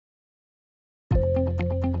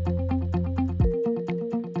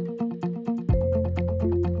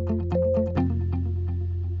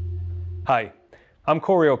Hi, I'm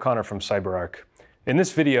Corey O'Connor from CyberArk. In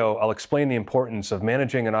this video, I'll explain the importance of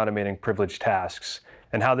managing and automating privileged tasks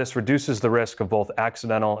and how this reduces the risk of both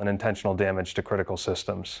accidental and intentional damage to critical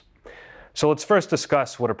systems. So let's first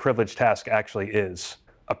discuss what a privileged task actually is.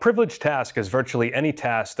 A privileged task is virtually any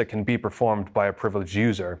task that can be performed by a privileged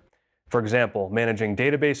user. For example, managing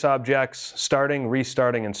database objects, starting,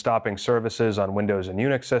 restarting, and stopping services on Windows and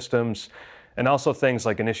Unix systems, and also things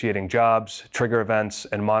like initiating jobs, trigger events,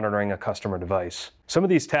 and monitoring a customer device. Some of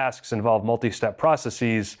these tasks involve multi-step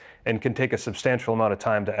processes and can take a substantial amount of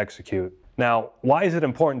time to execute. Now, why is it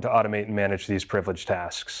important to automate and manage these privileged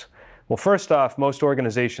tasks? Well, first off, most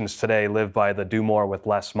organizations today live by the do more with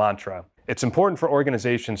less mantra. It's important for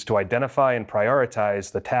organizations to identify and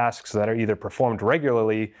prioritize the tasks that are either performed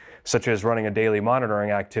regularly, such as running a daily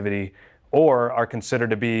monitoring activity, or are considered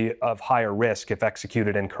to be of higher risk if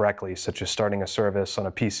executed incorrectly, such as starting a service on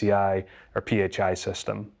a PCI or PHI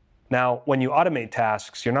system. Now, when you automate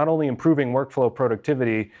tasks, you're not only improving workflow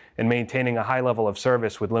productivity and maintaining a high level of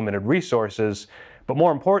service with limited resources, but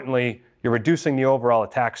more importantly, you're reducing the overall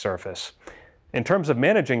attack surface. In terms of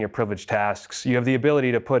managing your privileged tasks, you have the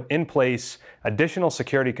ability to put in place additional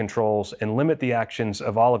security controls and limit the actions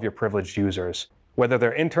of all of your privileged users, whether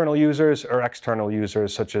they're internal users or external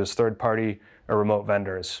users such as third-party or remote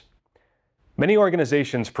vendors. Many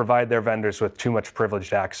organizations provide their vendors with too much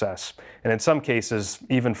privileged access, and in some cases,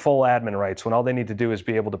 even full admin rights when all they need to do is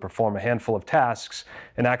be able to perform a handful of tasks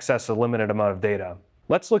and access a limited amount of data.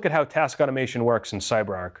 Let's look at how task automation works in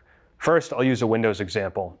CyberArk. First, I'll use a Windows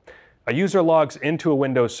example. A user logs into a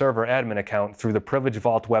Windows Server admin account through the Privileged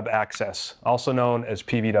Vault Web Access, also known as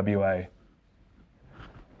PVWA,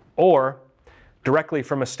 or directly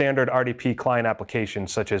from a standard RDP client application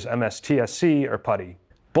such as MSTSC or PuTTY.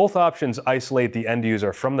 Both options isolate the end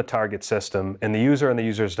user from the target system, and the user and the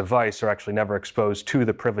user's device are actually never exposed to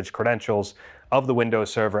the privileged credentials of the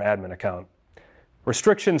Windows Server admin account.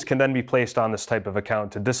 Restrictions can then be placed on this type of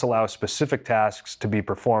account to disallow specific tasks to be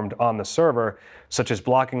performed on the server, such as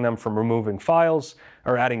blocking them from removing files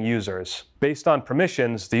or adding users. Based on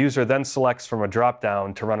permissions, the user then selects from a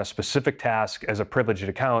drop-down to run a specific task as a privileged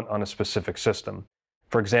account on a specific system.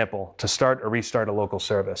 For example, to start or restart a local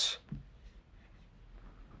service.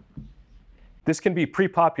 This can be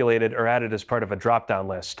pre-populated or added as part of a drop-down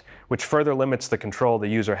list, which further limits the control the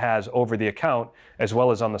user has over the account as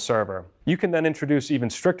well as on the server. You can then introduce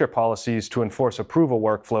even stricter policies to enforce approval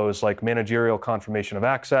workflows like managerial confirmation of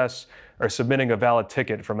access or submitting a valid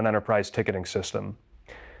ticket from an enterprise ticketing system.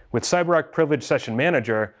 With CyberArk Privileged Session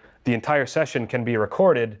Manager, the entire session can be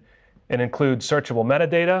recorded and includes searchable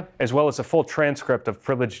metadata as well as a full transcript of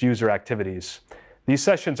privileged user activities. These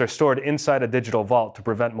sessions are stored inside a digital vault to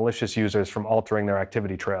prevent malicious users from altering their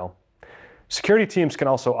activity trail. Security teams can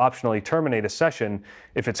also optionally terminate a session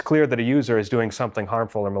if it's clear that a user is doing something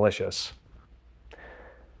harmful or malicious.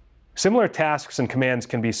 Similar tasks and commands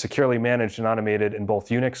can be securely managed and automated in both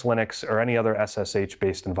Unix, Linux, or any other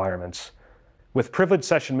SSH-based environments. With Privileged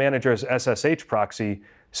Session Manager's SSH proxy,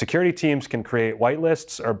 security teams can create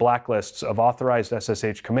whitelists or blacklists of authorized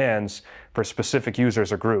SSH commands for specific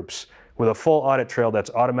users or groups, with a full audit trail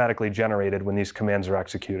that's automatically generated when these commands are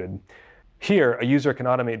executed. Here, a user can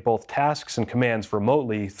automate both tasks and commands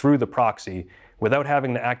remotely through the proxy without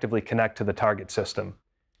having to actively connect to the target system,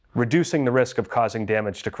 reducing the risk of causing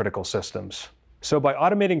damage to critical systems. So by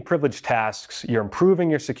automating privileged tasks, you're improving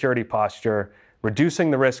your security posture,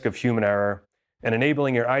 reducing the risk of human error, and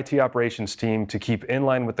enabling your IT operations team to keep in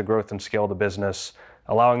line with the growth and scale of the business,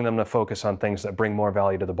 allowing them to focus on things that bring more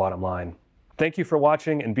value to the bottom line. Thank you for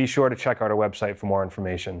watching, and be sure to check out our website for more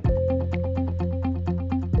information.